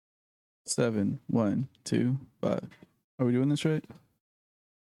7, 1, 2, 5. Are we doing this right?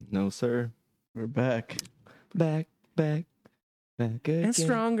 No, sir. We're back. Back again. And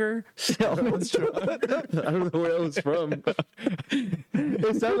stronger. I don't know where that was from.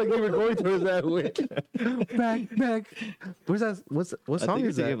 It sounded like you were going towards that way. Back. Where's that? What I song think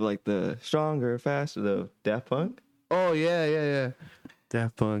is you're that? thinking of like the Stronger, Faster, the Daft Punk. Oh yeah.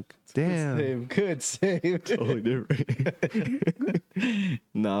 Daft Punk. Damn. Good save. Totally different.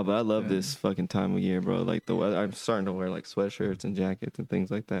 Nah, but I love this fucking time of year, bro. Like the weather, I'm starting to wear like sweatshirts and jackets and things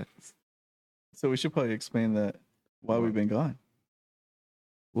like that. So we should probably explain that why we've been gone.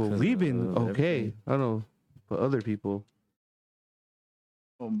 Well, we've been okay. everything. I don't know, but other people.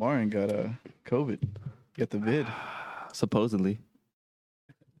 Well, Marin got COVID. Got the vid Supposedly.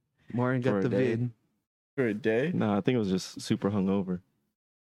 Martin For got a the day. vid. for a day. Nah, I think it was just super hungover.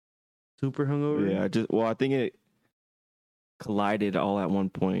 Super hungover. Yeah, I think it collided all at one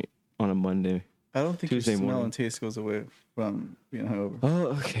point on a Monday. I don't think Tuesday your smell morning. and taste goes away from being hungover. Oh,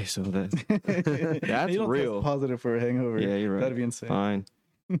 okay, so that's You don't real. test positive for a hangover. Yeah, you're right. That'd be insane. Fine.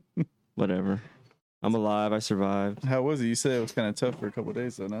 Whatever. I'm alive. I survived. How was it? You said it was kind of tough for a couple of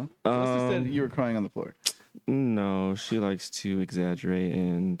days, though, no? You said you were crying on the floor. No, she likes to exaggerate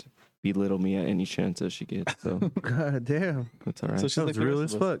and belittle me at any chance that she gets. So God damn. that's all right. So she's That like was the real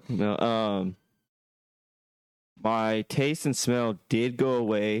rest as of us. fuck. No, my taste and smell did go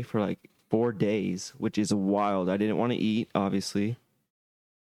away for like 4 days, which is wild. I didn't want to eat, obviously,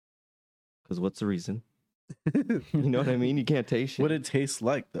 because what's the reason? You know what I mean? You can't taste shit. What did it taste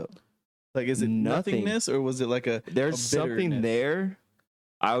like, though? Like, is it Nothing. nothingness, or was it like a There's a something bitterness? there.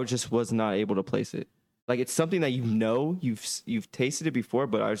 I just was not able to place it. Like it's something that you've tasted it before,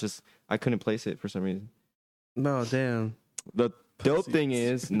 but I couldn't place it for some reason. No, damn. The dope Pussy. thing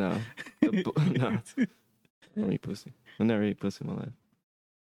is no. No. I don't eat pussy. I never eat pussy in my life.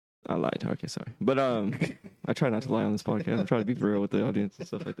 I lied. Okay, sorry. But I try not to lie on this podcast. I'm trying to be real with the audience and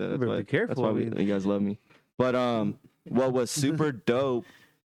stuff like that. That's Better why, be careful, That's why I mean. you guys love me. But what was super dope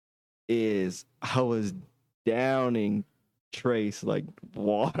is I was downing Trace like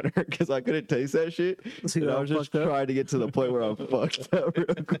water because I couldn't taste that shit. So you And I got was just fucked up? trying to get to the point where I'm fucked up real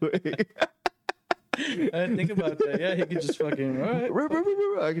quick. I didn't think about that. Yeah, he could just fucking. All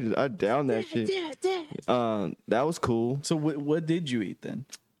right. I downed that shit. That was cool. So what did you eat then?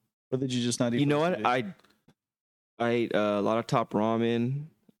 Or did you just not eat? You know for what? 2 days? I ate a lot of top ramen.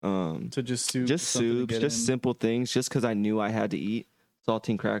 So just soup, Just something to soups, get just in? simple things, just because I knew I had to eat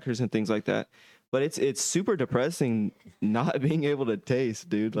saltine crackers and things like that. But it's super depressing not being able to taste,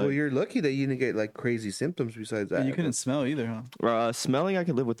 dude. Well, Like you're lucky that you didn't get like crazy symptoms besides that. And you couldn't smell either, huh? smelling, I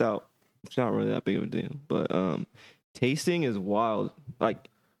could live without. It's not really that big of a deal. But tasting is wild. Like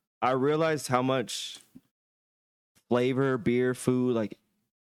I realized how much flavor, beer, food, like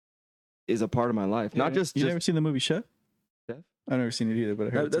is a part of my life. Not just You never seen the movie Chef? Chef? I've never seen it either, but I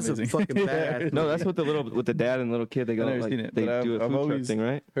heard That's it's a amazing. fucking badass no. That's what with the dad and the little kid. They go never like seen it, they but do a I've food truck always- thing,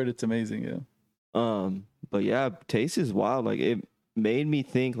 right? Heard it's amazing, yeah. But yeah, taste is wild. Like it made me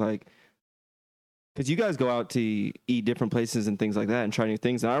think like, because you guys go out to eat different places and things like that and try new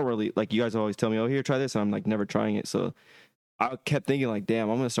things. And I don't really like, you guys always tell me, oh, here, try this. And I'm like never trying it. So I kept thinking like, damn,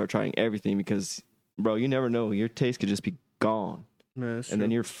 I'm going to start trying everything because bro, you never know. Your taste could just be gone No, and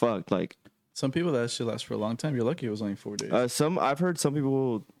then you're fucked. Like Some people that shit lasts for a long time. You're lucky it was only 4 days. I've heard some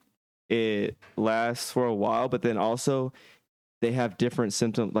people, it lasts for a while, but then also they have different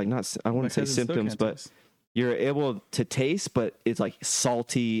symptoms. Like not, I My wouldn't say cousin still symptoms, can't but taste. you're able to taste, but it's like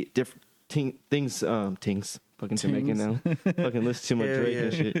salty, different things. Fucking Jamaican now. Fucking listen to my Hell Drake yeah.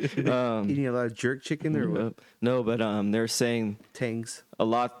 and shit. eating a lot of jerk chicken or what? No, but they're saying Tangs. a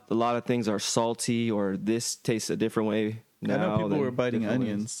lot of things are salty or this tastes a different way now. I know people than were biting different ways.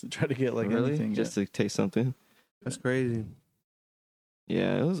 onions to try to get like Really? anything. Just to taste something. That's crazy.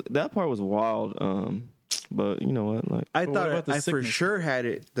 Yeah, that part was wild. But you know what? Like I But what thought about the I for sickness? sure had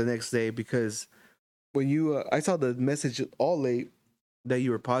it the next day because when you, I saw the message all late that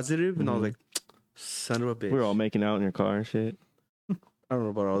you were positive, and I was Mhm. like, son of a bitch. we were all making out in your car and shit. I don't know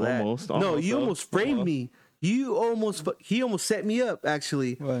about all that. Almost, No, almost, you though. almost framed me. He almost set me up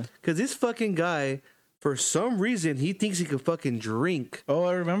actually. Why? Because this fucking guy, for some reason, he thinks he can fucking drink. Oh,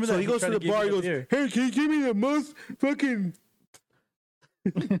 I remember that. So he goes to tried the give bar. you He goes, "Hey, can you give me the most fucking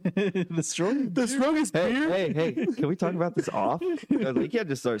the strongest beer?" Hey, can we talk about this off? Like, you can't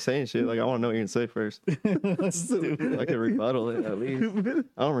just start saying shit. Like, I want to know what you're going to say first. I can rebuttal it at least.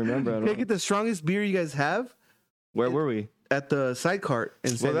 I don't remember at Can I all. get the strongest beer you guys have Where were we? at the side cart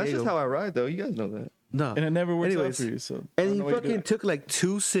in San Well, that's Diego? just how I ride, though. You guys know that. No. And it never works Anyways, out for you. So I And don't he know what you're fucking doing. took like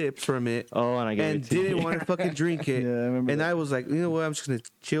 2 sips from it Oh, and I gave and it to you. didn't want to fucking drink it. Yeah, I remember. And that. I was like, you know what? I'm just gonna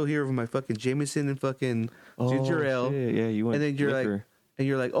chill here with my fucking Jameson and fucking ginger ale. Oh, shit. Yeah, you went. And then you're liquor. And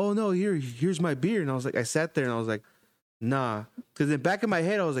you're like, oh no, here's my beer. And I was like, I sat there and I was like, nah. Because in the back of my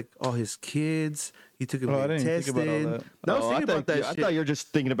head, I was like, oh, his kids. He took him Oh, I to get didn't think about all tested. that. No, I was Oh, thinking about that I shit. thought you were just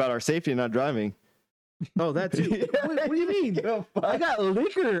thinking about our safety and not driving. Oh, that too. What do you mean? I got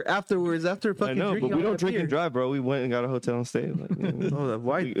liquor afterwards after I fucking know, drinking but we all don't that drink beer. and drive, bro. We went and got a hotel and stayed. Like, Oh,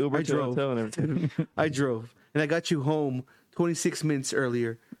 why? we Ubered I to the drove. hotel and everything. I drove. And I got you home 26 minutes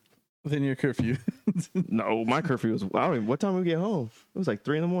earlier. Within your curfew. No, my curfew was. I don't even. What time did we get home? It was like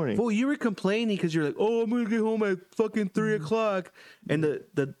 3 a.m. Well, you were complaining because you're like, oh, I'm going to get home at fucking 3 o'clock. And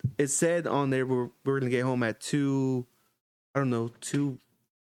it said on there we're going to get home at 2, I don't know, 2:40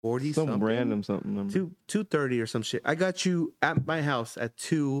 Some something. random something. 2:30 or some shit. I got you at my house at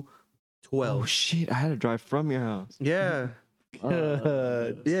 2:12. Oh shit! I had to drive from your house. Yeah.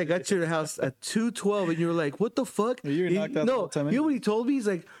 Yeah, I got you to the house at 2:12, and you were like, "What the fuck?" You were knocked out the No, whole time you know what he told me? He's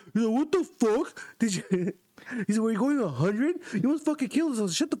like, "What the fuck? Did you?" He said, "Were you going 100? You almost fucking killed us. I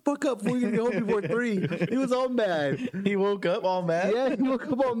was, shut the fuck up before you get home before 3." He was all mad. He woke up all mad. Yeah, he woke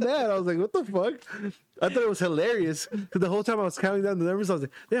up all mad. I was like, "What the fuck?" I thought it was hilarious because the whole time I was counting down the numbers, I was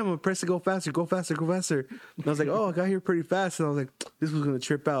like, "Damn, I'm gonna press to go faster, go faster, go faster." And I was like, "Oh, I got here pretty fast," and I was like, "This was gonna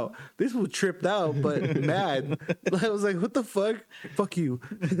trip out." This was tripped out, but mad. I was like, "What the fuck? Fuck you."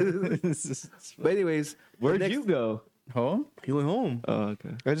 But anyways, Where'd you go? Home? he went home. Oh, okay.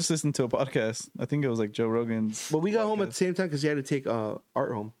 I just listened to a podcast. I think it was like Joe Rogan's. But we got home at the same time because he had to take Art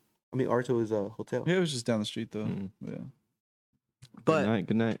home. I mean, Art to his hotel. Yeah, it was just down the street though. Mm. Yeah. But Good night.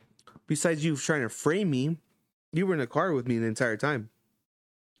 Good night. besides you trying to frame me, you were in the car with me the entire time.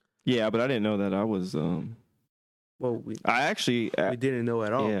 Yeah, but I didn't know that I was. Well, we I actually. we didn't know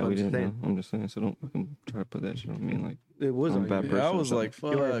at all. yeah, I'm we just didn't saying. know. I'm just saying. So don't fucking try to put that shit on me. Like, It was I'm on a bad you. person I or was like,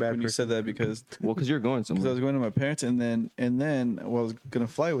 fuck You are a bad when you person. said that because well, because you're going I somewhere. was going to my parents and then I was gonna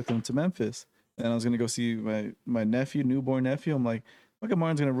fly with them to Memphis and I was gonna go see my nephew, newborn nephew. I'm like, fucking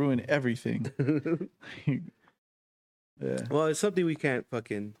Martin's gonna ruin everything. Yeah. Well, it's something we can't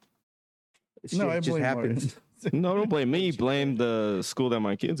fucking. No, I It just blame happens. Martin. No, don't blame me. Blame the school that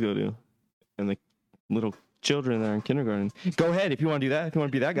my kids go to, and the little children that are in kindergarten. Go ahead if you want to do that. If you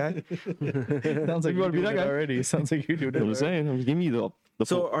want to be that guy. Sounds like You you're wanna be doing that it guy? already. Sounds like you're doing it I'm already. just saying. I'm giving you the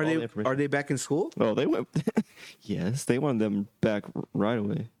So full- are all the they information. back in school? Oh, they went. Yes, they wanted them back right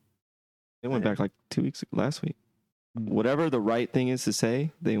away. They went back like 2 weeks last week. Hmm. Whatever the right thing is to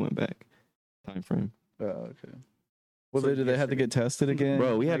say, they went back. Time frame, Oh, okay. Well, So did they have to get tested again?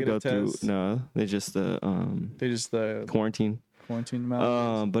 bro. We had to go Negative through. tests? No, they just They just quarantine. quarantine them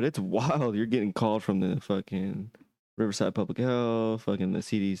out. But it's wild. You're getting called from the fucking Riverside Public Health, fucking the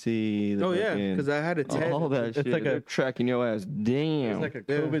CDC. The Oh yeah, fucking- because I had a test all that It's shit. like They're a- tracking your ass down. It's like a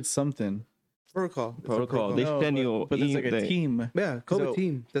Yeah. COVID something. protocol. It's a Protocol. They send you but it's like a they- team. Yeah, COVID So-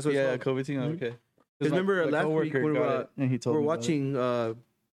 team. That's what Yeah, it's called. COVID team. Okay. Because remember last week when and he told we're me about watching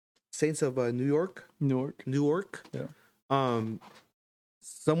Saints of New York. it. Newark. Newark. Yeah.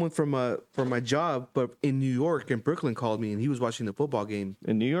 Someone from my job, but in New York in Brooklyn called me, and he was watching the football game.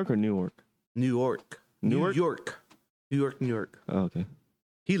 in New York or Newark? New York, Newark? New York. Oh, okay.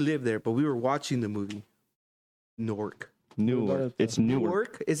 He lived there, but we were watching the movie. Newark. Newark. It's Newark.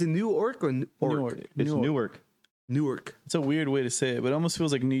 Newark? Is it Newark or Newark? Newark. It's Newark. Newark. Newark. It's a weird way to say it, but it almost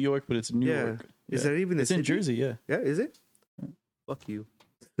feels like New York, but it's Newark. Is that even a It's in city? Jersey, yeah. Yeah, is it? Fuck you.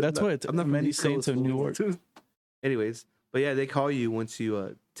 That's I'm why not- it's I'm not from many the East saints Coast, of fool. Newark. Anyways, but yeah, they call you once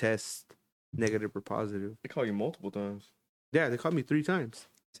you test negative or positive. They call you multiple times. Yeah, they called me 3 times.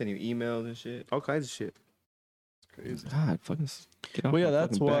 Send you emails and shit. All kinds of shit. Crazy. God, fucking get off Well, yeah, my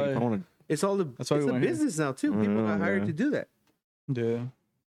that's fucking back. why- I want to. It's all the That's why it's we a went here. business now too. People got hired Yeah. to do that. Yeah.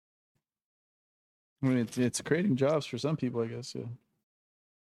 I mean, it's creating jobs for some people, I guess. Yeah.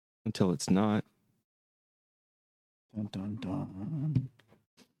 Until it's not. Dun, dun, dun.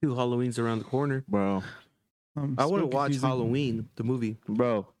 2 Halloween's around the corner. Bro. I want to watch Halloween, the movie.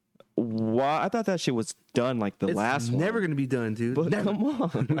 Bro. Why? I thought that shit was done like the It's last never one. gonna be done, dude. But Never. come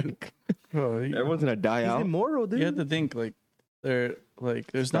on. Like, everyone's going to die He's out. immoral, dude. You have to think there's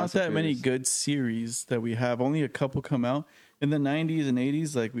It's not not so that many serious. good series that we have. Only a couple come out in the 90s and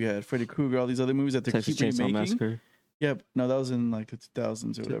 80s. Like we had Freddy Krueger, all these other movies that they Texas keep Chainsaw remaking. Massacre. Yeah, no, that was in like the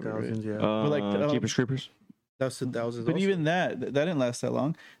 2000s or whatever. Right? 2000s, yeah. But like, Jeepers Creepers. That was 2000s. But also. even that didn't last that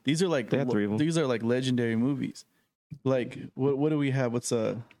long. These are like They had 3 of them. these are like legendary movies. Like what do we have? What's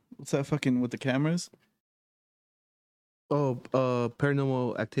that fucking with the cameras?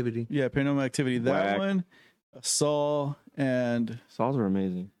 Paranormal Activity. Yeah, Paranormal Activity. That Whack. one, Saw, and Saws are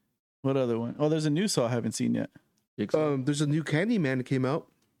amazing. What other one? Oh, there's a new Saw I haven't seen yet. There's a new Candyman that came out.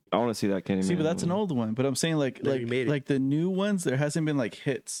 I want to see that Candyman. See, but that's an old one. But I'm saying like They remade it. like the new ones, there hasn't been like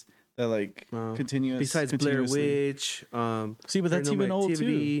hits that like continuous. Besides Blair continuously. Witch, See, but that's Paranormal even old too.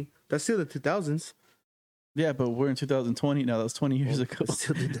 Activity. That's still the 2000s. Yeah, but we're in 2020 now. That was 20 years ago. It's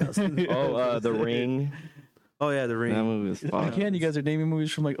still 2000s. Oh, The Ring. Oh yeah, The Ring. That movie was fire. Again, you guys are naming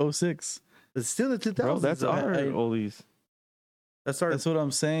movies from like 06. It's still the 2000s. Bro, that's though. our oldies. That's our. That's what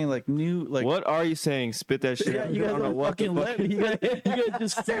I'm saying. Like new, like What are you saying? Spit that shit. Yeah, out. you I guys don't know don't what the fucking fuck- let me. You guys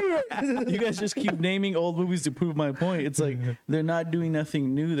just say it. You guys just keep naming old movies to prove my point. It's like they're not doing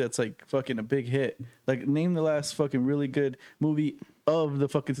nothing new that's like fucking a big hit. Like name the last fucking really good movie of the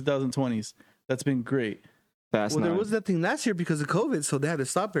fucking 2020s. That's been great. Fast Well, there Nine. was nothing last year because of COVID, so they had to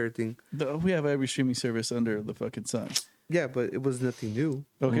stop everything. We have every streaming service under the fucking sun. Yeah, but it was nothing new.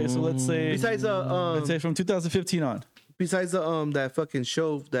 Okay, so let's say Besides let's say from 2015 on. besides the that fucking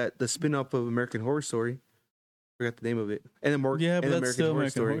show that the spin-off of American Horror Story. Forgot the name of it. And Yeah, but and that's still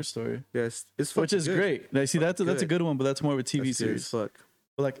American Horror Story, Yes, it's which fucking is good. great. Now, see, that's a Good. good one, but that's more of a TV That's good as series. fuck.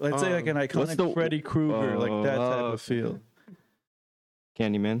 But like, let's say like an what's iconic the- Freddy Krueger, like that type oh, of feel.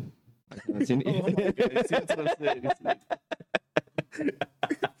 Candyman. That's in- Okay, see, that's what I'm saying.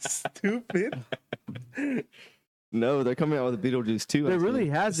 Stupid. No, they're coming out with Beetlejuice too. There really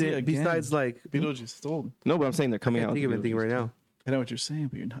hasn't. again. Besides, like, Beetlejuice stole. No, but I'm saying they're I coming can't out. think of with anything Beetlejuice. right now. I know what you're saying,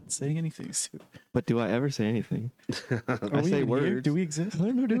 but you're not saying anything. Stu. But do I ever say anything? Are I we say even here? words. Do we exist? I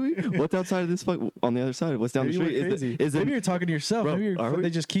don't know, do we? What's outside of this? On the other side? What's down Maybe the we're street? crazy. Is Maybe it? you're talking to yourself. Bro, Maybe are we? they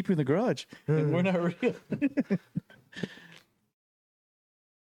just keep you in the garage, and we're not real.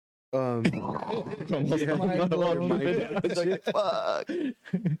 Fuck.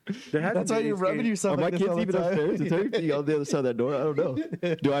 That's why you're rubbing yourself. Are my like this kids all the even time. upstairs? Is everything on the other side of that door? I don't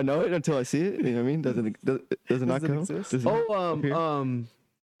know. Do I know it until I see it? You know what I mean? Does it not Does it come? exist? Does it appear?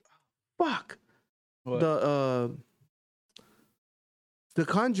 Fuck. What? The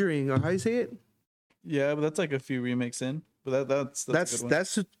Conjuring, or how you say it? Yeah, but that's like a few remakes in. But that's a good one.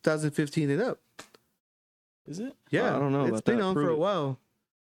 That's 2015 and up. Is it? Yeah, I don't know It's about been that. on for Prove a it. while.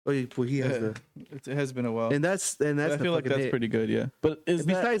 Oh, he has Yeah. the, It has been a while. and that's But the I feel like fucking that's hit. pretty good. Yeah. But is And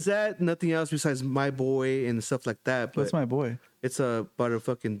that? besides that, nothing else besides My Boy and stuff like that. But That's my boy. it's about a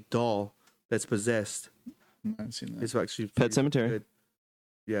fucking doll that's possessed. I haven't seen that. It's actually Pet pretty Sematary. good.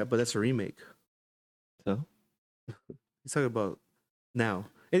 Yeah, but that's a remake. So, He's talking about now.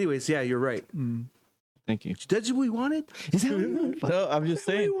 Anyways, yeah, you're right. Mm. thank you. That's what we wanted. Is that what you want? No, I'm just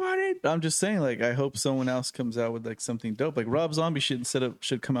We saying. wanted. I'm just saying. Like, I hope someone else comes out with like something dope. Like Rob Zombie should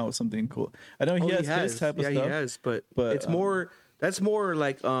come out with something cool. I know he has his type of yeah, stuff. he has, but but, it's more. That's more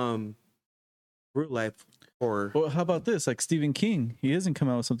like real life horror. Well, how about this? Like Stephen King, he hasn't come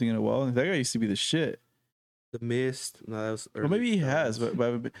out with something in a while. That guy used to be the shit. The Mist. No, that was. Or maybe he early has.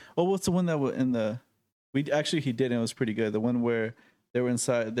 2000s. But oh, what's the one that was in the? He did, and it was pretty good. The one where they were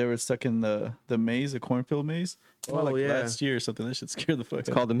stuck in the maze, the cornfield maze. Came out, Oh, like yeah. last year or something. That should scare the fuck. It's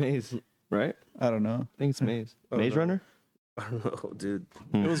out. called The Maze, right? I don't know. I think it's Maze. Oh, Maze no. Runner? I don't know, dude.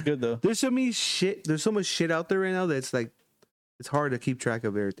 It was good though. There's so many shit. There's so much shit out there right now that it's like, it's hard to keep track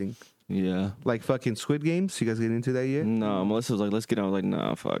of everything. Yeah. Like fucking Squid Games. You guys get into that yet? No, Melissa was like, let's get out. I was like,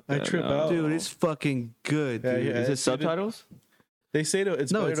 nah, fuck I that, trip no. out. Dude, it's fucking good. Yeah, Dude. yeah. Is it It's- subtitles? They say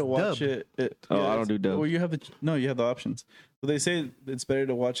it's No, better it's to watch dubbed. it. Oh, I don't it's- do dub. Well, you have you have the options. But they say it's better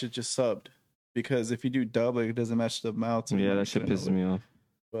to watch it just subbed because if you do dub, like it doesn't match the mouth. so Yeah, you're that not shit gonna pisses know. me off.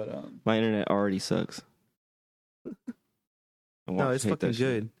 But My internet already sucks. No, it's fucking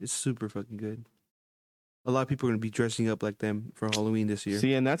good. It's super fucking good. A lot of people are gonna be dressing up like them for Halloween this year.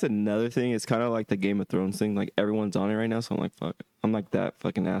 See, and that's another thing. It's kind of like the Game of Thrones thing. Like everyone's on it right now, so I'm like, fuck. I'm like that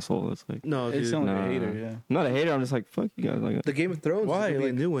fucking asshole. It's like, No, it dude. sounds like nah. a hater. Yeah. I'm not a hater. I'm just like, fuck you guys. Like, The Game of Thrones Why? is gonna be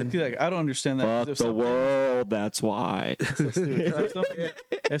a new one. I feel like I don't understand that. fuck If the something- world. That's why.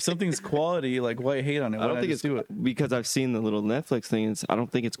 if something's quality, like why hate on it? I Why don't not think just it's do it. because I've seen the little Netflix thing. I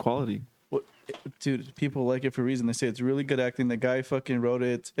don't think it's quality. Dude, people like it for a reason. They say it's really good acting. The guy fucking wrote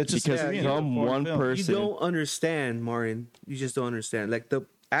it. It's just Because to me, it's a some foreign one film. person. You don't understand, Martin. You just don't understand. Like the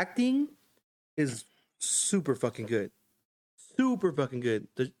acting is super fucking good. Super fucking good.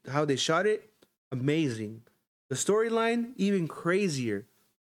 How they shot it, amazing. The storyline, even crazier.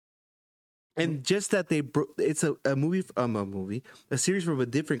 And just that it's a movie, a series from a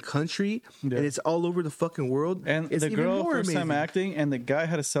different country, Yeah. and it's all over the fucking world. And it's the even girl more first time amazing. acting, and the guy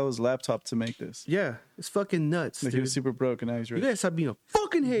had to sell his laptop to make this. Yeah, it's fucking nuts. Like he Dude. was super broke, and now he's You rich. guys stop being a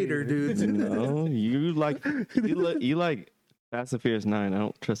fucking hater, dude. No, you like Fast and Furious 9. I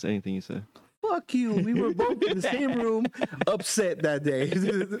don't trust anything you say. Fuck fuck you. We were both in the same room, upset that day.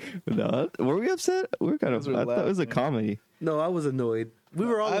 No, were we upset? We were kind of. Those were I thought it was a laughing. comedy. No, I was annoyed. We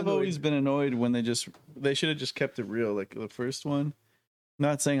were all I've annoyed. always been annoyed when they should have just kept it real, like the first one.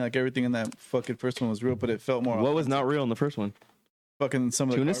 Not saying like everything in that fucking first one was real, but it felt more What was not real in the first one? fucking some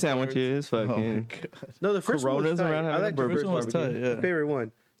of the Tuna car parts. sandwiches, Oh my fucking God. No, the first one was Coronas tight. around I having like the a first First one one. was tight, yeah. My favorite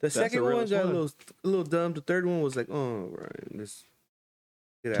one. The second the one realest got one. a little dumb. The third one was like, oh, right. This,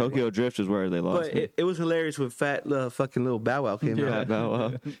 get out. Tokyo Drift is where they lost But me. it was hilarious when fat fucking little Bow Wow came Yeah, out. Bow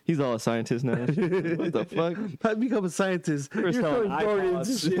Wow. He's all a scientist now. What the fuck? I become a scientist. You're selling selling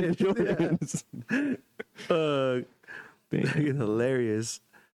Jordans and iPods. shit. Jordans. Damn. Fucking hilarious.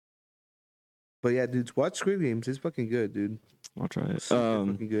 But yeah, dude, watch Squid Games. It's fucking good, dude. I'll try it. Super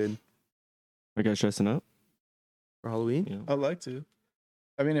fucking good. Are you guys dressing up? For Halloween? Yeah. I'd like to.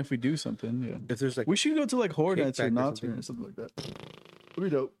 I mean, if we do something, yeah. If there's like We should go to like Horror Nights or Kickback or Knott's something. or something like that. It'd be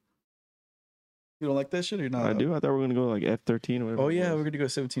dope. You don't like that shit or not? I do. I thought we were gonna go like F13 or whatever. Oh it yeah, was. we're gonna go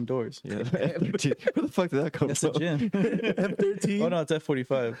 17 doors. Yeah. F13. Where the fuck did that come That's from? a gym. F13? Oh no, it's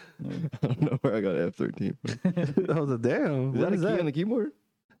F45. I don't know where I got F13 from. That was a damn. Is that What a is key that? on the keyboard?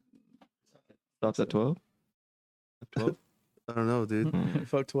 Stops at 12? 12? I don't know, dude.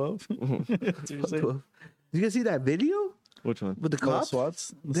 Fuck 12. That's what you're saying? Did you guys see that video Which one? with the Oh, cops?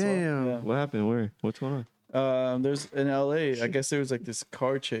 SWATs. The Damn. SWAT, What happened? Where? What's going on? yeah. There's in LA. I guess there was like this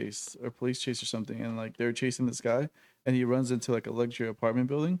car chase or police chase or something, and like they're chasing this guy, and he runs into like a luxury apartment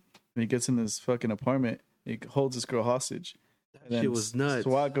building, and he gets in this fucking apartment. He holds this girl hostage. And then shit was nuts.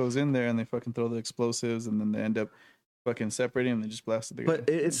 SWAT goes in there and they fucking throw the explosives, and then they end up fucking separating and they just blasted the guy. But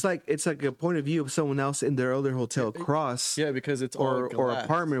it's like a point of view of someone else in their other hotel across yeah, because it's all or glass.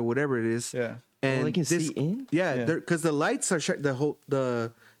 apartment or whatever it is. Yeah. And they can this, see in? Yeah, Yeah. because the lights are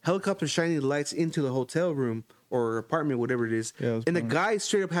the helicopter shining the lights into the hotel room or apartment, whatever it is. Yeah, it was and the funny. guy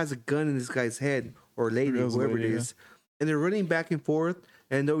straight up has a gun in this guy's head or lady, It was whoever lady, it yeah. is. And they're running back and forth,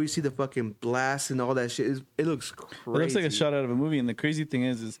 and though you see the fucking blast and all that shit, it looks crazy. It looks like a shot out of a movie. And the crazy thing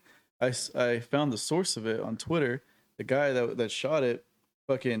is I found the source of it on Twitter. The guy that shot it,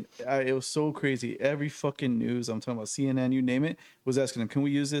 it was so crazy. Every fucking news, I'm talking about CNN, you name it, was asking him, can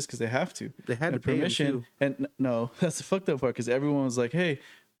we use this? Because they have to. They had to And pay him, permission. too. And no, that's the fucked up part because everyone was like, hey,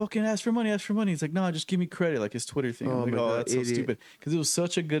 fucking ask for money. He's like, no, just give me credit. Like his Twitter thing. Oh I'm like, my God, that's so idiot. stupid. Because it was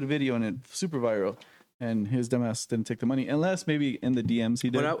such a good video and it super viral. And his dumbass didn't take the money. Unless maybe in the DMs he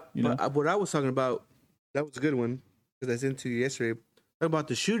did. What I was talking about, that was a good one because I sent to you yesterday. About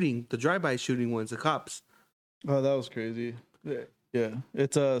the shooting, the drive-by shooting ones, the cops. Oh, that was crazy. Yeah.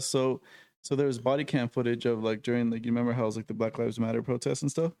 It's so there's body cam footage of like during like you remember how it was like the Black Lives Matter protests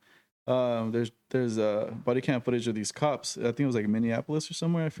and stuff. There's body cam footage of these cops. I think it was like Minneapolis or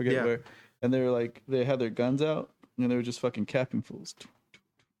somewhere. I forget Yeah. where. And they were like they had their guns out and they were just fucking capping fools.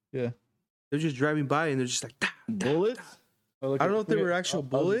 Yeah. They're just driving by and they're just like, "Dah." Bullets? Oh, look I at- don't know if they look were at actual Ozzy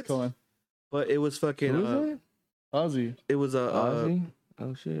bullets. Cohen. but it was fucking. Who is that? Ozzy, It was a. Ozzy?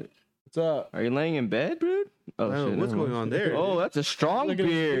 Oh, shit. what's up? Are you laying in bed, dude? Oh, I don't know shit. what's never going mind. on there. Oh, that's a strong Look at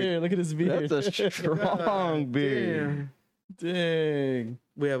his beard. beard. Look at his beard. That's a strong beard. Dang.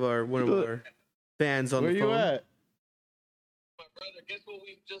 We have one of our fans on Where the you phone. at? My brother, guess what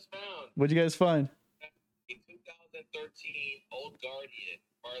we just found? What'd you guys find? A 2013 Old Guardian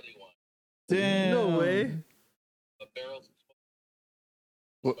barley wine. Damn. No way. A barrel.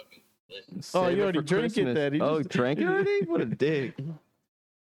 What- Fucking delicious. Oh, Save you it already for drank it Christmas. then. He Oh, just- drank it already? What a dick.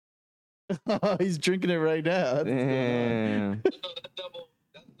 Oh, he's drinking it right now. That's what's going on. Damn. No, that's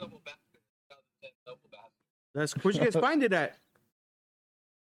double basket. 2010 double basket. That's where'd you guys find it at?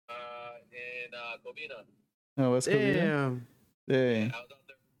 In Covina. Oh, West Covina. Damn. Dang. I was out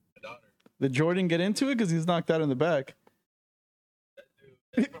there with my daughter. Did Jordan get into it? Because he's knocked out in the back.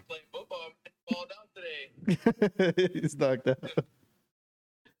 Dude, we're playing football. I fall down today. He's knocked out.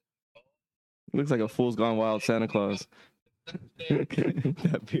 Looks like a fool's gone wild Santa Claus.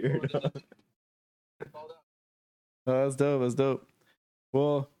 That beard. Fall down. Oh, that's dope. That's dope.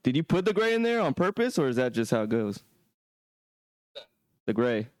 Well, Did you put the gray in there on purpose, or is that just how it goes? The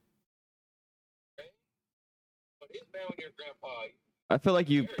gray. But he's man with your grandpa. I feel like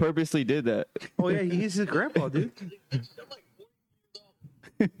you purposely did that. Oh yeah, he's his grandpa, dude. I'm like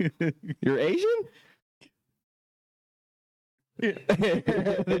 40 years old. You're Asian?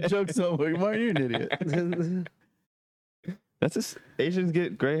 the joke's over. Why are you an idiot? That's just Asians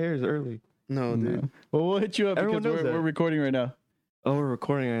get gray hairs early. No, dude. Well, we'll hit you up Everyone because knows that. we're recording right now. Oh, we're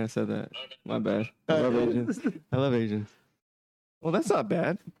recording. I said that. My bad. I love Asians. I love Asians. Well, that's not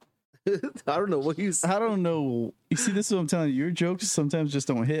bad. I don't know what you. I don't know. You see, this is what I'm telling you. Your jokes sometimes just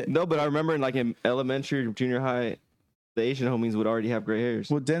don't hit. No, but I remember in elementary, junior high, the Asian homies would already have gray hairs.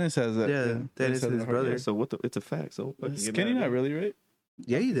 Well, Dennis has that. Yeah, Dennis has and his that. brother. Yeah, so it's a fact. So fucking Is get Kenny mad at not me. really right?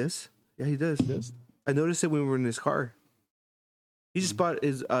 Yeah, he does. Yeah, he does. I noticed it when we were in his car. He just bought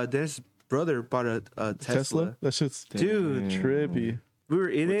his Dennis' brother bought a Tesla. That shit's Dude, Damn. trippy. We were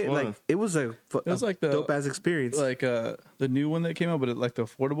in Which it, one? like it was a like the- dope ass experience. Like the new one that came out, but like the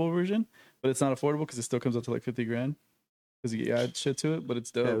affordable version, but it's not affordable because it still comes up to like 50 grand because you add shit to it, but it's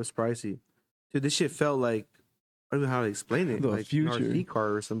dope. Yeah, it was pricey. Dude, this shit felt like I don't know how to explain it. The like future. an RC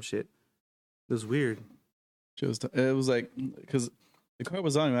car or some shit. It was weird. It was like because the car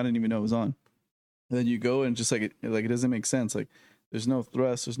was on, and I didn't even know it was on. And then you go and just like it doesn't make sense. Like there's no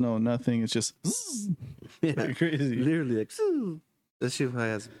thrust, there's no nothing. It's just Yeah, like crazy. literally like that shit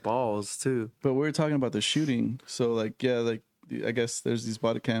has balls too. But we're talking about the shooting, so like yeah, like I guess there's this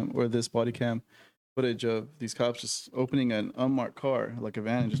body cam footage of these cops just opening an unmarked car, like a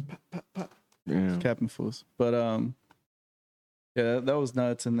van, and just pop, pop, pop, Yeah. capping fools. But yeah, that was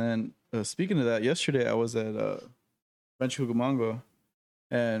nuts. And then speaking of that, yesterday I was at Rancho Cucamonga,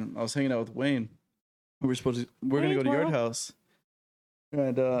 and I was hanging out with Wayne. We're gonna go to Yard House,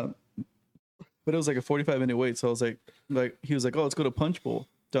 and but it was like a 45-minute wait. So I was like he was like, oh, let's go to Punch Bowl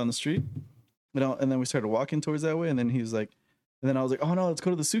down the street, and then we started walking towards that way, and then he was like. And then I was like, oh no, let's go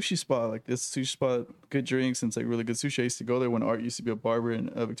to the sushi spot. Like this sushi spot, good drinks, and it's like really good sushi. I used to go there when Art used to be a barber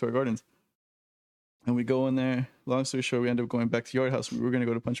in Victoria Gardens. And we go in there. Long story short, we ended up going back to Yard House. We were gonna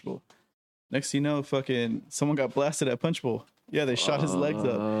go to Punch Bowl. Next thing you know, fucking someone got blasted at Punch Bowl. Yeah, they shot his legs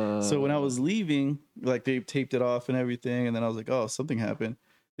up. So when I was leaving, like they taped it off and everything, and then I was like, oh, something happened.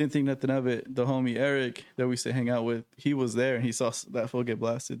 Didn't think nothing of it. The homie Eric that we used to hang out with, he was there and he saw that fool get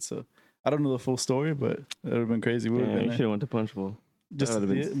blasted. So I don't know the full story, but it would have been crazy. We would have Yeah, been you there. should have went to Punch Bowl. Just That to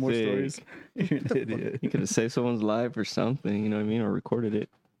would've see been it, more sick. stories. You're an idiot. You could have saved someone's life or something, you know what I mean, or recorded it.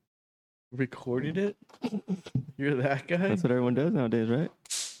 Recorded it? You're that guy? That's what everyone does nowadays, right?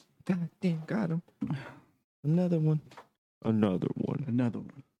 God damn, got him. Another one. Another one. Another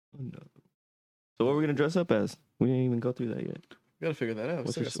one. Another. So what are we gonna dress up as? We didn't even go through that yet. We gotta figure that out.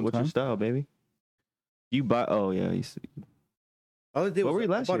 What's Still your, got some what's your time. style, baby? You buy? Oh yeah, All I did what was were you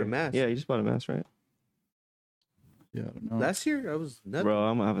I last bought year? a mask. Yeah, you just bought a mask, right? Yeah, I don't know. Last year I was nothing. Bro,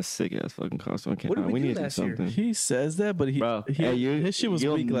 I'm gonna have a sick ass fucking costume. I can't. What did we do need to do last year? something. He says that, but Bro, hey, his shit was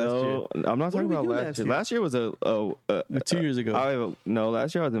you'll weak last year. know- I'm not talking did we about do last last year. year? Last year was a 2 years ago. no,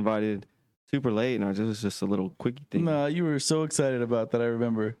 last year I was invited super late, and it was just a little quickie thing. Nah, you were so excited about that. I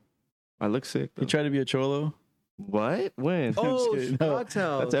remember. I look sick. You Though. tried to be a cholo. What? When? Oh, kidding. No, Scott's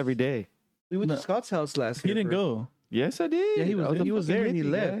house. That's every day. We went No. to Scott's house last He year. didn't for- go. Yes, I did. Yeah, he I was a there fucking and he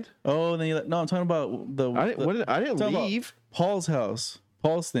hippie, left. guy. Oh, and then no, I'm talking about the I didn't Talking about- leave. Paul's house.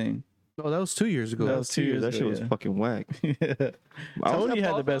 Paul's thing. Oh, that was 2 years ago. That was 2 years That ago, shit was yeah. fucking whack. Yeah. I was Tony at had the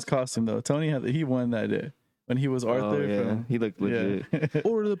Paul's best costume though. He won that day when he was Arthur. Oh, yeah. From, He looked legit. yeah.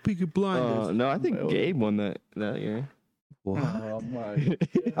 Order the Peaky Blinders. No, I think Well- Gabe won that year. Oh my.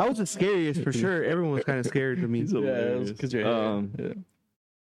 I was the scariest for sure. Everyone was kind of scared to me. He's Yeah, it was hilarious. because you're. Yeah.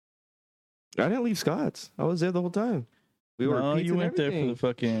 I didn't leave Scott's. I was there the whole time. We were No, pizza you and went there for everything. the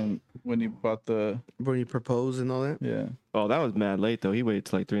fucking when you bought the When you proposed and all that. yeah. Oh, that was mad late though. He waited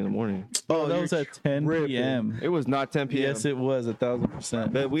till like 3 a.m. Oh, that you're was at 10 tripping. p.m. It was not 10 p.m. Yes, it was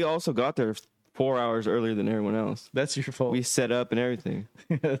 1,000%. But we also got there 4 hours earlier than everyone else. That's your fault. We set up and everything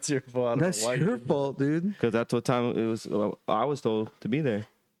That's your fault. I don't know That's why you your did that. fault, dude. because that's what time it was. I was told to be there.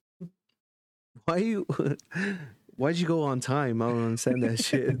 Why you? Why'd you go on time? I don't understand that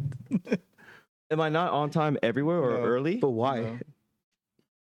shit. Am I not on time everywhere or No. early? But why? No.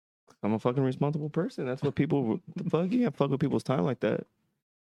 I'm a fucking responsible person. That's what people. The fuck you can't fuck with people's time like that.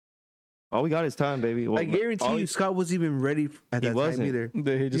 All we got is time, baby. Well, I guarantee all you, Scott wasn't even ready at He that wasn't. time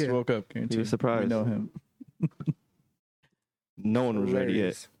either. He just Yeah. woke up. Guarantee. He was surprised. We know him. No one was ready yet.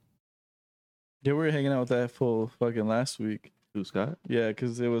 Hilarious. Yeah, we were hanging out with that fool fucking last week. Who, Scott? Yeah,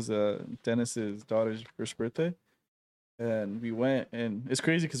 because it was Dennis's daughter's first birthday, and we went, and it's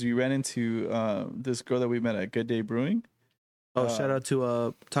crazy because we ran into this girl that we met at Good Day Brewing, Oh, shout out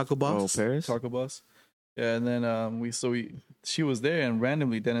to Taco Oh, Boss. Paris. Taco Bus. Yeah, and then she was there, and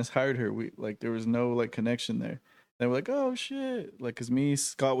randomly Dennis hired her. We like there was no like connection there. And we're like, oh shit, like because me,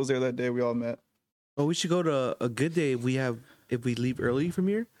 Scott was there that day. We all met. Oh, we should go to a good day if we leave early from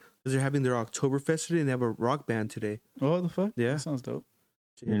here because they're having their Oktoberfest today and they have a rock band today. Oh, what the fuck? Yeah. That sounds dope.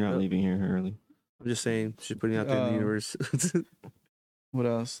 You're not leaving here early. I'm just saying, just putting it out there in the universe. What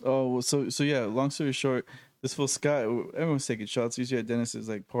else? Oh, well, so yeah. Long story short, this fool Scott, everyone's taking shots. Usually at Dennis's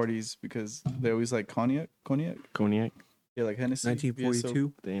like parties because they always like cognac. Cognac. Yeah, like Hennessy.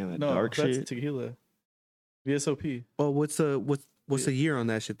 1942. Damn, that No, dark that's shit. tequila. VSOP. Oh, what's the year on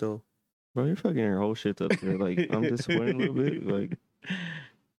that shit though? Bro, you're fucking your whole shit up there. Like, I'm disappointed a little bit. Like,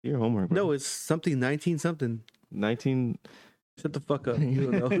 your homework, bro. No, it's something 19 something. 19... Shut the fuck up. You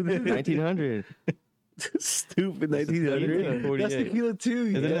don't know. 1900. Stupid That's 1900. That's 48. tequila too.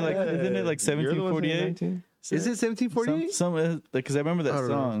 Isn't it like You're the one saying 1748? 19? Is it 1748? Some because I remember I that don't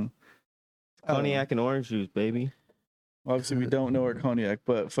know. song. Cognac and orange juice, baby. Obviously, we don't know our cognac,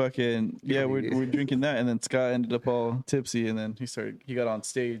 but fucking yeah, we're drinking that, and then Scott ended up all tipsy, and then he got on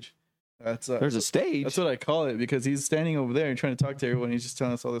stage. That's There's a stage. that's what I call it because he's standing over there and trying to talk to everyone. He's just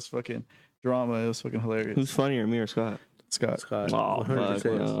telling us all this fucking drama. It was fucking hilarious. Who's funnier, me or Scott? Scott? Scott. Oh, fuck 100%.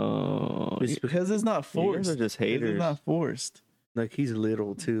 no. It's Because it's not You forced. guys are just It's haters. not forced. Like he's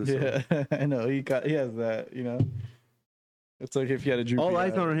little too. So. Yeah, I know. He has that. You know, it's like if you had a droopy All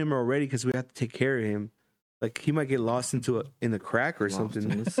eyes eye. on him already because we have to take care of him. Like he might get lost in the crack or Lost in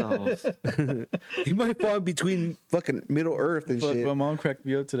something. the sauce. He might fall between fucking Middle Earth and Fuck, shit. my mom cracked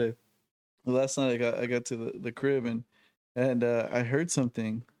me up today. Last night I got to the crib and I heard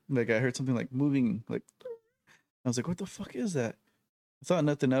something like moving like I was like, what the fuck is that? I thought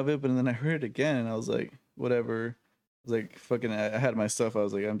nothing of it, but then I heard it again and I was like, whatever. I was like, fucking I had my stuff. I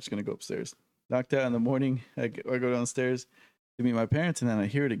was like, I'm just gonna go upstairs. Knocked out in the morning. I go downstairs to meet my parents and then I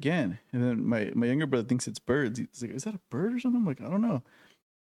hear it again. And then my younger brother thinks it's birds. He's like, is that a bird or something? I'm like, I don't know.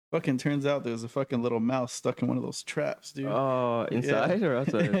 Fucking turns out there's a fucking little mouse stuck in one of those traps, dude. Oh, inside or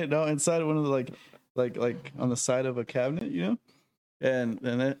outside? No, inside of one of the like on the side of a cabinet, you know. And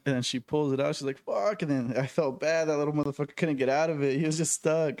then she pulls it out. She's like, "Fuck!" And then I felt bad. That little motherfucker couldn't get out of it. He was just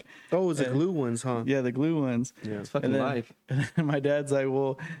stuck. Oh, it was the Yeah. glue ones, huh? Yeah, the glue ones. Yeah. It's fucking And then- life. And my dad's like,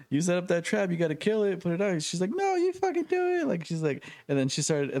 "Well, you set up that trap. You got to kill it. Put it out." She's like, "No, you fucking do it." Like she's like, and then she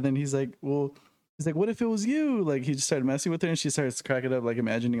started. And then he's like, "Well." He's like, what if it was you? Like, he just started messing with her, and she starts cracking up, like,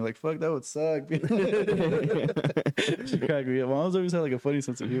 imagining, like, fuck, that would suck. She cracked me up. Mom's always had, like, a funny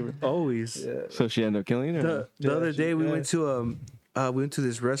sense of humor. Always. Yeah. So she ended up killing her? The Yeah, other day we yeah. went to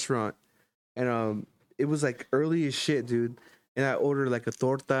this restaurant and it was like early as shit, dude. And I ordered like a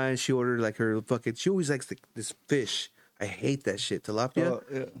torta and she ordered like her fucking she always likes this fish. I hate that shit. Tilapia. Oh,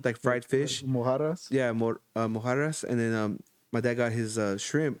 yeah. Like fried fish. Mojarras? Yeah, mojarras. And then my dad got his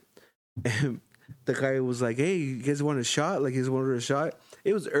shrimp. And the guy was like, "Hey, you guys want a shot?" Like, he just wanted a shot.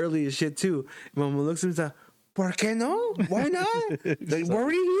 It was early as shit too. Mama looks at me and says, "Por qué no? Why not? Like, we're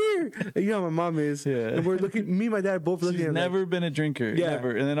already here." And you know how my mom is. Yeah. And we're looking. Me and my dad both looking She's at her never been a drinker. Yeah.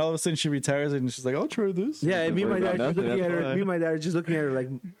 Never. And then all of a sudden she retires and she's like, I'll try this. Like, yeah, and me and my Don't worry dad about just looking nothing, at her. that's Me and my dad are just looking at her like,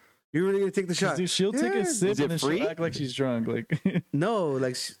 "You're really gonna take the shot?" Dude, she'll take Yeah. a sip Is it and then free? she'll act like she's drunk. Like, No,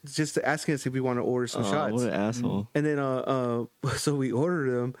 like just asking us if we want to order some Oh, shots. what an asshole. And then so we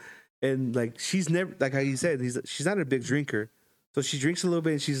ordered them, and like she's never like how you said she's not a big drinker, so she drinks a little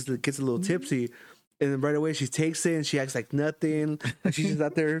bit and she gets a little tipsy, and then right away she takes it and she acts like nothing, like she's just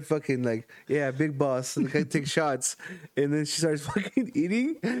out there fucking like big boss, like I take shots, and then she starts fucking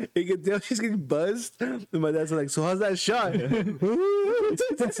eating. You can tell she's getting buzzed, and my dad's like, "So how's that shot?"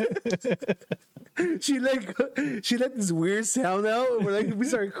 She let this weird sound out. And we're like, we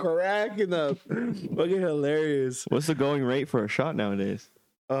started cracking up. Fucking hilarious. What's the going rate for a shot nowadays?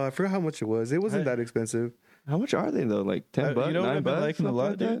 I forgot how much it was. It wasn't that expensive. How much are they though? Like 10 bucks? you know what 9 I've been bucks? liking a something lot,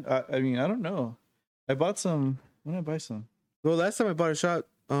 like dude? that? I mean, I don't know. I bought some. When did I buy some? Well, last time I bought a shot,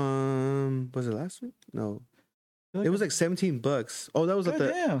 was it last week? No, it was like $17. Oh, that was at the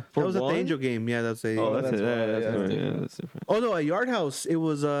Damn. that For was at the one? Angel game. Yeah, that's a. Oh, that's that's it. why, Yeah, that's yeah, right. that's Yeah, that's different. Oh no, at Yard House it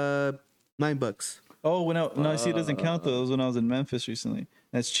was $9. Oh, no, see, it doesn't count though. That was when I was in Memphis recently.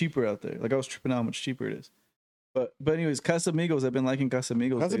 And it's cheaper out there. Like I was tripping out how much cheaper it is. But anyways, Casamigos. I've been liking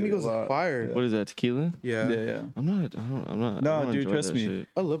Casamigos. lately a Casamigos is lot. fire. What is that, tequila? Yeah. Yeah. I'm not. I No, don't dude, enjoy trust that me. shit.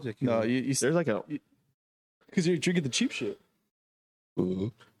 I love tequila. No, you There's like a. because you're drinking the cheap shit.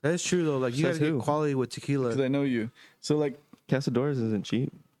 That is true though. Like you Says gotta who? get quality with tequila. Because I know you. So like, Casadores isn't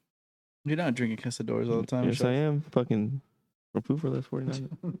cheap. you're not drinking Casadores all the time. Yes, I am. Fucking from food for less 49,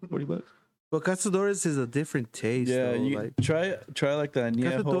 40 bucks. But Cazadores is a different taste. Yeah, though. you like try like the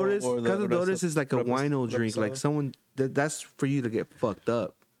añejo Cazadores. or the Cazadores is like a Reposado. wino drink. Like someone that's for you to get fucked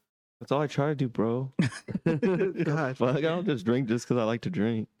up. That's all I try to do, bro. God, Fuck, I don't just drink just because I like to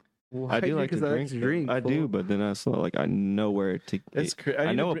drink. I do like to drink. I do, but then I still like I know where to. It's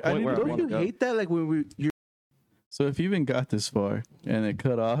I know a point where I Don't want you to go. hate that? Like when you're So if you even got this far and it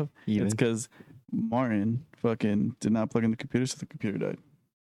cut off, Even. it's because Martin fucking did not plug in the computer, so the computer died.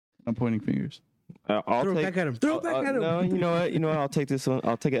 I'm pointing fingers. I'll throw it take. back at him. Throw it back at him. No, you know what? I'll take this one.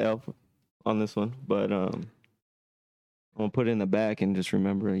 I'll take an L on this one, but I'm gonna put it in the back and just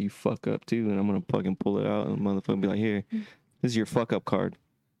remember you fuck up too, and I'm gonna fucking pull it out and motherfucker be like, "Here, this is your fuck up card."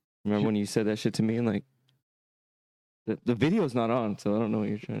 Remember when you said that shit to me and like the video's not on, so I don't know what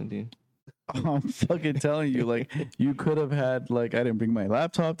you're trying to do. I'm fucking telling you, like, you could have had, like, I didn't bring my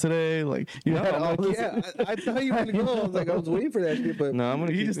laptop today. Like, you had all this. I thought you were gonna go. I was like, I was waiting for that shit, but No, I'm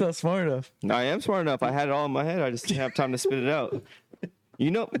gonna. He's Keep just it. not smart enough. I am smart enough. I had it all in my head. I just didn't have time to spit it out. You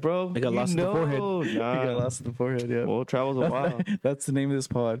know, bro. I got lost in the forehead. You got Nah. lost in the forehead, yeah. Well, travel's a while. That's the name of this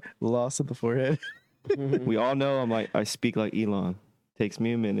pod. Lost in the forehead. We all know I speak like Elon. Takes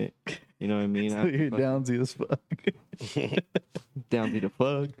me a minute. You know what I mean? You're downsy as fuck. Down to the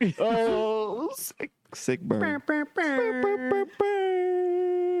fuck. Oh, sick burn.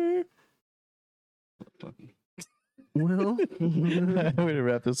 well, I'm going to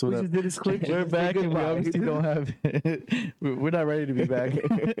wrap this one we up. just did this clip. We're back and we Goodbye. obviously don't have we're not ready to be back.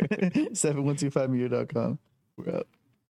 7125media.com. We're out.